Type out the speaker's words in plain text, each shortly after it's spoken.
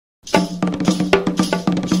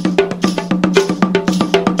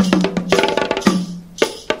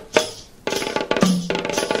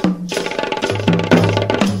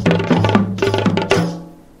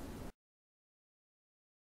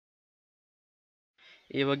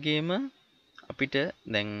ඒ වගේම අපිට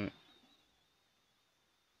දැන්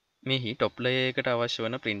මෙහි টොප් ලේයර් එකට අවශ්‍ය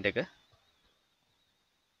වන print එක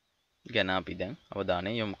ගැන අපි දැන්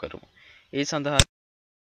අවධානය යොමු කරමු. ඒ සඳහා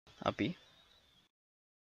අපි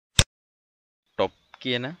top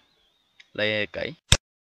කියන layer එකයි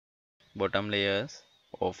bottom layers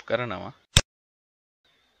off කරනවා.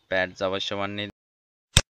 pads අවශ්‍ය වන්නේ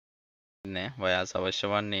නැහැ, wires අවශ්‍ය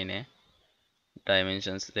වන්නේ නැහැ,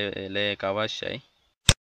 dimensions layer එක අවශ්‍යයි,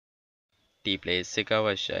 T place එක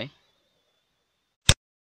අවශ්‍යයි,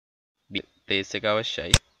 B place එක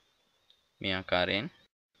අවශ්‍යයි. මේ ආකාරයෙන්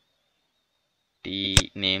T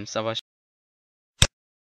names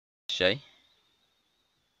අවශ්‍යයි,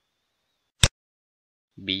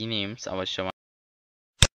 B names අවශ්‍ය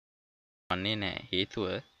වන්නේ නැහැ. හේතුව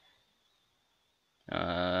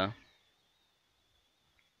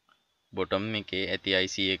bottom එකේ ඇති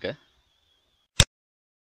IC එක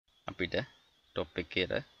අපිට top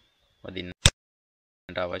එකේට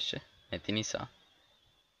වදින්නට අවශ්‍ය නැති නිසා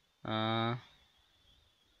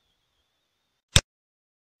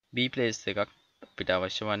B place එකක් අපිට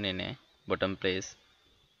අවශ්‍ය වන්නේ නැහැ. bottom place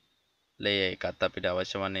layer එකත් අපිට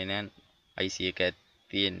අවශ්‍ය වන්නේ නැහැ. IC එක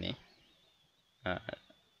තියෙන්නේ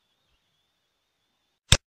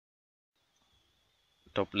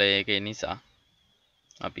top layer එකේ නිසා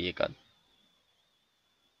අපි ඒකත්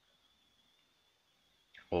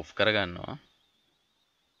off කරගන්නවා.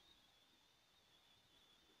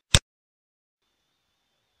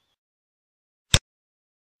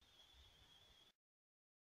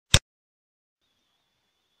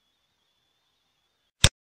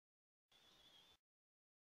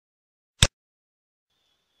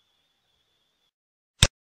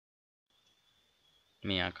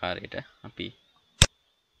 මේ ආකාරයට අපි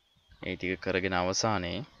ඒ ටික කරගෙන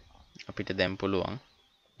අවසානයේ අපිට දැන් පුළුවන්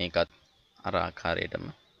මේකත් අර ආකාරයටම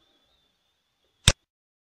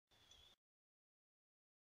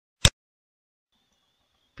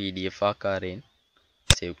PDF ආකාරයෙන්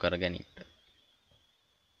සේව් කර ගැනීමට.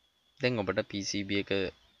 දැන් ඔබට PCB එක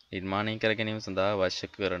නිර්මාණය කර ගැනීම සඳහා අවශ්‍ය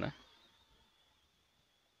කරන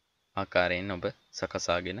ආකාරයෙන් ඔබ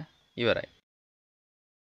සකසාගෙන ඉවරයි.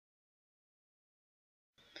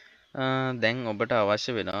 දැන් ඔබට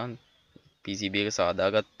අවශ්‍ය වෙනවා PCB එක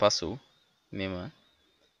සාදාගත් පසු මෙම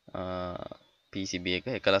PCB එක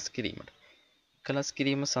එකලස් කිරීමට. එකලස්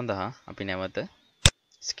කිරීම සඳහා අපි නැවත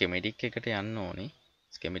schematic එකට යන්න ඕනේ.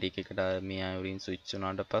 schematic එකට මේ අයුරින් switch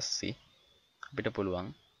වුණාට පස්සේ අපිට පුළුවන්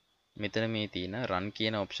මෙතන මේ තියෙන run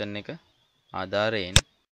කියන option එක ආධාරයෙන්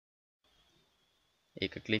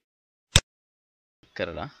ඒක ක්ලික්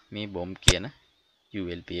කරලා මේ BOM කියන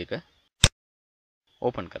ULP එක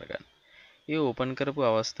ඕපන් කරගන්න. ඒ ඕපන් කරපු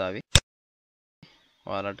අවස්ථාවේ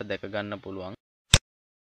ඔයාලට දැක ගන්න පුළුවන්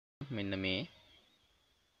මෙන්න මේ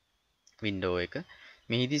වින්ඩෝ එක.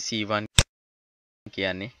 මෙහිදී C1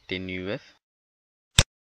 කියන්නේ 10UF,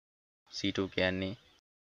 C2 කියන්නේ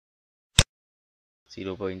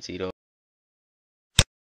 0.01,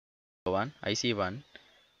 IC1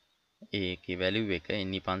 ඒකේ value එක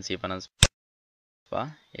NE 555,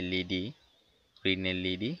 LED green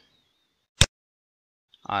LED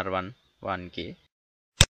R1 1K,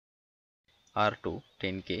 R2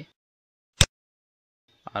 10K,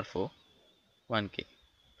 R4 1K.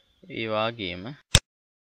 ඒ වගේම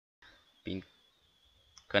pin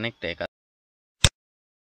connector එක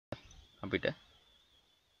අපිට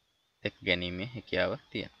දැක ගැනීමේ හැකියාව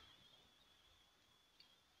තියෙනවා.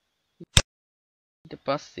 ඊට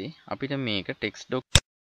පස්සේ අපිට මේක text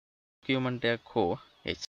document එකක් හෝ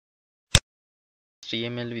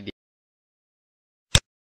HTML විදිහට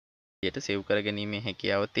save කර ගැනීමේ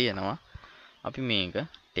හැකියාව තියෙනවා. අපි මේක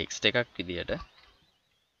text එකක් විදිහට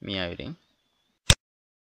මේ අයුරින්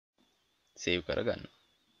save කරගන්න.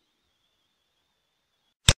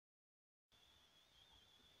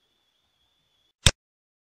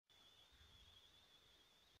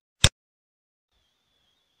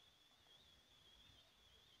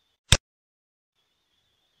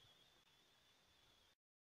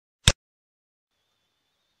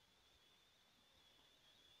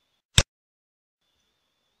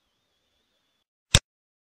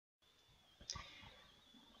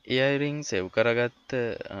 ඒ අයුරින් save කරගත්ත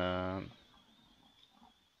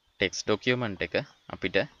text document එක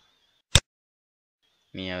අපිට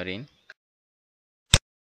මේ අයුරින්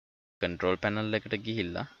control panel එකට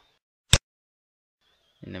ගිහිල්ලා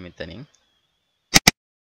මෙන්න මෙතනින්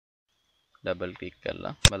double click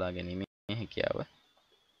කරලා බලා ගැනීමේ හැකියාව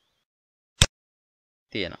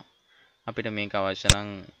තියෙනවා. අපිට මේක අවශ්‍ය නම්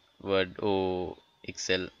Word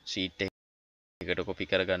Excel sheet එකකට copy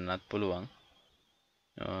කරගන්නත් පුළුවන්.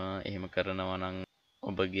 එහෙම කරනවා නම්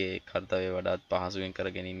ඔබගේ කර්තව්‍ය වඩාත් පහසුවෙන් කර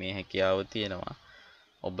ගැනීමේ හැකියාව තියෙනවා.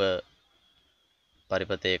 ඔබ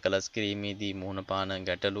පරිපථය එකලස් කිරීමේදී මුහුණ පාන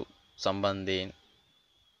ගැටලු සම්බන්ධයෙන්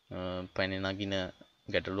පැන නගින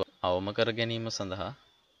ගැටලු අවම කර ගැනීම සඳහා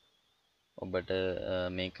ඔබට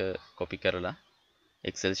මේක කොපි කරලා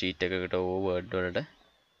Excel sheet එකකට හෝ Word වලට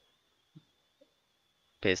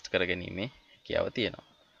paste කර ගැනීමේ හැකියාව තියෙනවා.